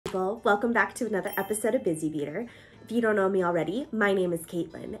people, welcome back to another episode of Busy Beader. If you don't know me already, my name is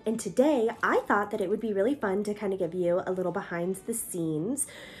Caitlin, and today I thought that it would be really fun to kind of give you a little behind the scenes.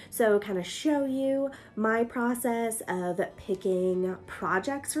 So kind of show you my process of picking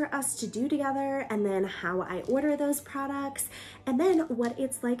projects for us to do together, and then how I order those products, and then what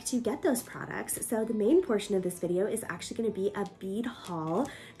it's like to get those products. So the main portion of this video is actually going to be a bead haul,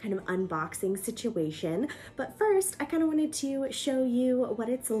 kind of unboxing situation. But first, I kind of wanted to show you what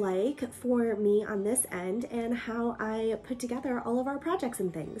it's like for me on this end and how I put together all of our projects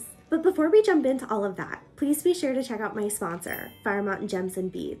and things. But before we jump into all of that, please be sure to check out my sponsor, Fire Mountain Gems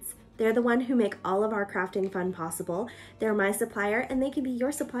and Beads. They're the one who make all of our crafting fun possible. They're my supplier and they can be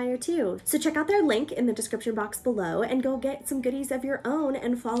your supplier too. So check out their link in the description box below and go get some goodies of your own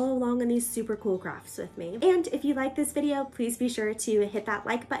and follow along on these super cool crafts with me. And if you like this video, please be sure to hit that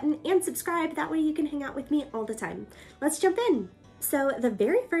like button and subscribe. That way you can hang out with me all the time. Let's jump in. So the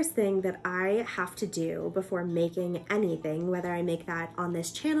very first thing that I have to do before making anything, whether I make that on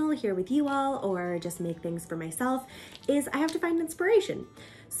this channel here with you all or just make things for myself, is I have to find inspiration.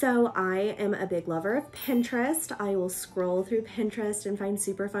 So I am a big lover of Pinterest. I will scroll through Pinterest and find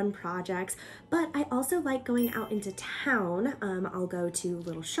super fun projects, but I also like going out into town. I'll go to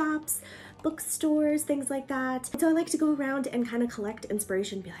little shops, bookstores, things like that. So I like to go around and kind of collect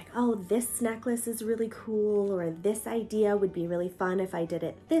inspiration, be like, oh, this necklace is really cool, or this idea would be really fun if I did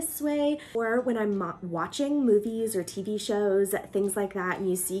it this way. Or when I'm watching movies or TV shows, things like that, and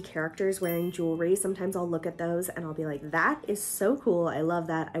you see characters wearing jewelry, sometimes I'll look at those and I'll be like, that is so cool. I love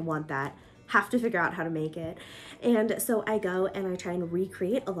that. I want that. Have to figure out how to make it. And so I go and I try and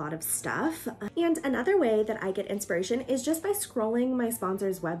recreate a lot of stuff. And another way that I get inspiration is just by scrolling my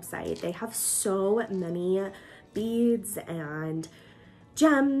sponsor's website. They have so many beads and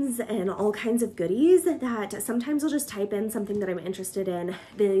gems and all kinds of goodies that sometimes I'll just type in something that I'm interested in.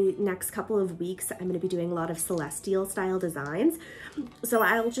 The next couple of weeks, I'm going to be doing a lot of celestial style designs. So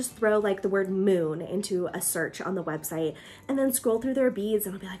I'll just throw like the word moon into a search on the website and then scroll through their beads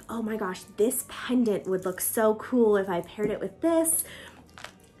and I'll be like, oh my gosh, this pendant would look so cool if I paired it with this.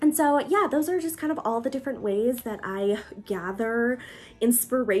 And so, yeah, those are just kind of all the different ways that I gather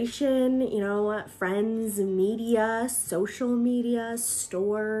inspiration, you know, friends, media, social media,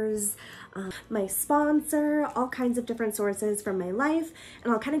 stores, my sponsor, all kinds of different sources from my life.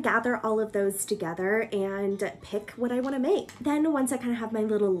 And I'll kind of gather all of those together and pick what I want to make. Then once I kind of have my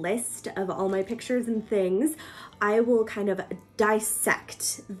little list of all my pictures and things, I will kind of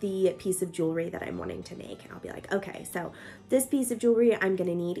dissect the piece of jewelry that I'm wanting to make. And I'll be like, okay, so this piece of jewelry, I'm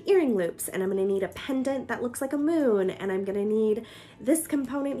gonna need earring loops, and I'm gonna need a pendant that looks like a moon, and I'm gonna need this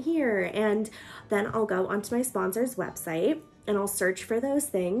component here. And then I'll go onto my sponsor's website and I'll search for those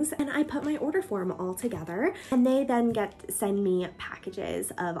things and I put my order form all together, and they then send me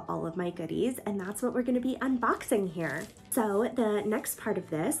packages of all of my goodies, and that's what we're going to be unboxing here. So the next part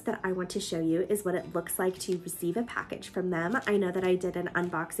of this that I want to show you is what it looks like to receive a package from them. I know that I did an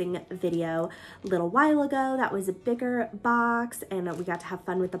unboxing video a little while ago that was a bigger box and we got to have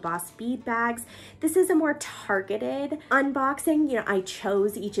fun with the Boss bead bags. This is a more targeted unboxing. You know, I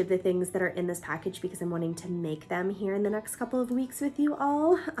chose each of the things that are in this package because I'm wanting to make them here in the next couple of weeks with you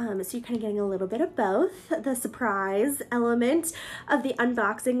all. So you're kind of getting a little bit of both, the surprise element of the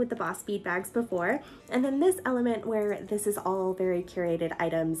unboxing with the Boss bead bags before, and then this element where this is all very curated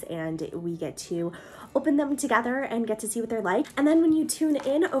items and we get to open them together and get to see what they're like. And then when you tune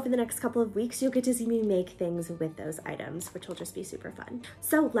in over the next couple of weeks, you'll get to see me make things with those items, which will just be super fun.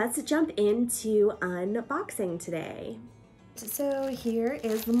 So let's jump into unboxing today. So here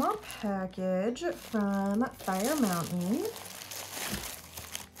is my package from Fire Mountain.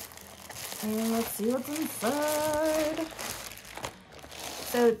 And let's see what's inside.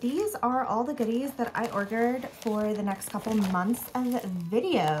 So these are all the goodies that I ordered for the next couple months of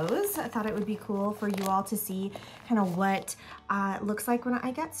videos. I thought it would be cool for you all to see kind of what it looks like when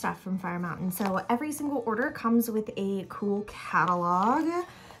I get stuff from Fire Mountain. So every single order comes with a cool catalog.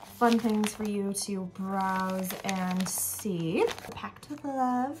 Fun things for you to browse and see. Pack to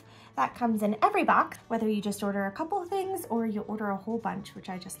Love, that comes in every box, whether you just order a couple of things or you order a whole bunch, which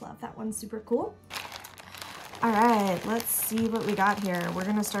I just love. That one's super cool. All right, let's see what we got here. We're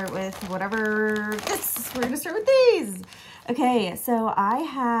gonna start with whatever this, we're gonna start with these. Okay, so I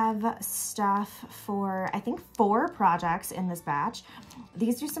have stuff for, I think 4 projects in this batch.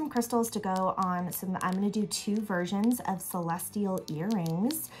 These are some crystals to go on some, I'm gonna do 2 versions of celestial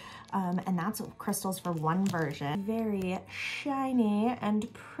earrings. And that's crystals for 1 version. Very shiny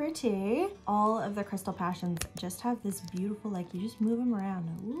and pretty. All of the Crystal Passions just have this beautiful, like you just move them around.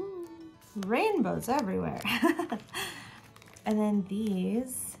 Ooh, rainbows everywhere. And then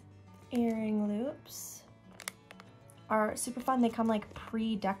these earring loops are super fun. They come like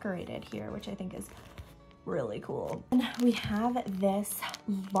pre-decorated here, which I think is really cool. And we have this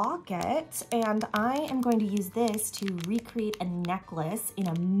locket, and I am going to use this to recreate a necklace in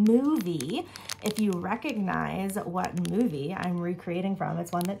a movie. If you recognize what movie I'm recreating from,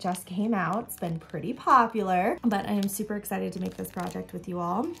 it's one that just came out. It's been pretty popular, but I am super excited to make this project with you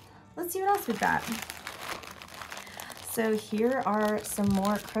all. Let's see what else we've got. So here are some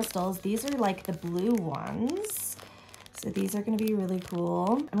more crystals. These are like the blue ones. So these are gonna be really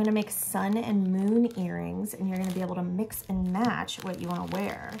cool. I'm gonna make sun and moon earrings, and you're gonna be able to mix and match what you wanna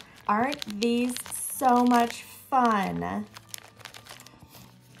wear. Aren't these so much fun?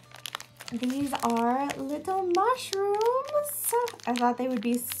 These are little mushrooms. I thought they would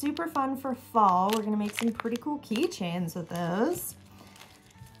be super fun for fall. We're gonna make some pretty cool keychains with those.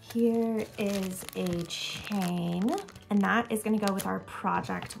 Here is a chain, and that is gonna go with our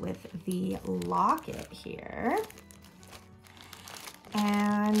project with the locket here.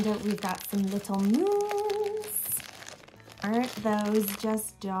 And we've got some little moons. Aren't those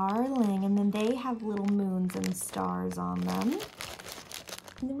just darling? And then they have little moons and stars on them.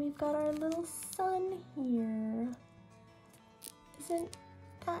 And then we've got our little sun here. Isn't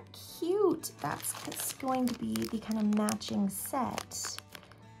that cute? That's going to be the kind of matching set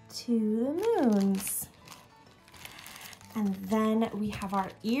to the moons. And then we have our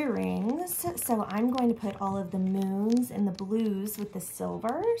earrings. So I'm going to put all of the moons and the blues with the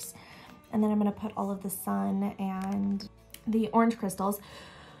silvers. And then I'm gonna put all of the sun and the orange crystals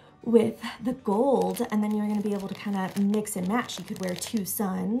with the gold. And then you're gonna be able to kind of mix and match. You could wear 2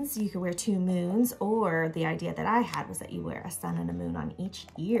 suns, you could wear 2 moons, or the idea that I had was that you wear a sun and a moon on each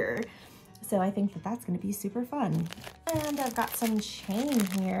ear. So I think that that's gonna be super fun. And I've got some chain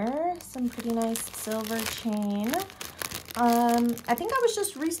here, some pretty nice silver chain. I think I was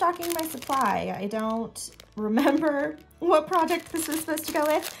just restocking my supply. I don't remember what project this was supposed to go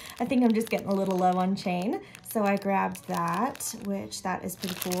with. I think I'm just getting a little low on chain. So I grabbed that, which that is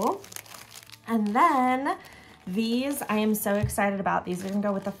pretty cool. And then these, I am so excited about. These are gonna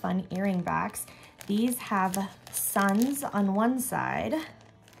go with the fun earring backs. These have suns on one side,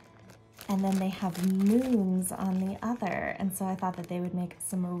 and then they have moons on the other. And so I thought that they would make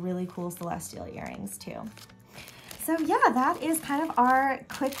some really cool celestial earrings too. So yeah, that is kind of our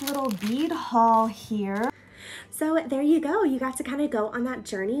quick little bead haul here. So there you go. You got to kind of go on that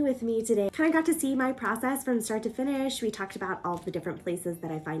journey with me today. Kind of got to see my process from start to finish. We talked about all the different places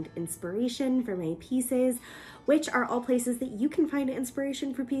that I find inspiration for my pieces, which are all places that you can find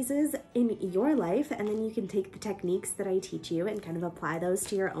inspiration for pieces in your life. And then you can take the techniques that I teach you and kind of apply those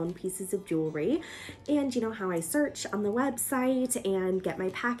to your own pieces of jewelry. And you know how I search on the website and get my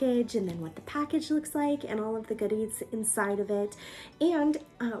package, and then what the package looks like and all of the goodies inside of it. And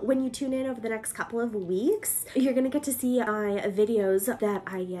when you tune in over the next couple of weeks, you're gonna get to see my videos that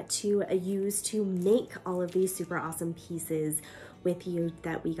I get to use to make all of these super awesome pieces with you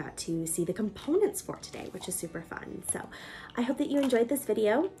that we got to see the components for today, which is super fun. So I hope that you enjoyed this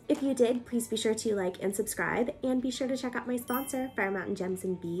video. If you did, please be sure to like and subscribe, and be sure to check out my sponsor, Fire Mountain Gems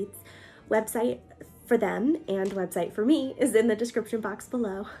and Beads. Website for them and website for me is in the description box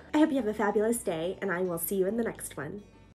below. I hope you have a fabulous day, and I will see you in the next one.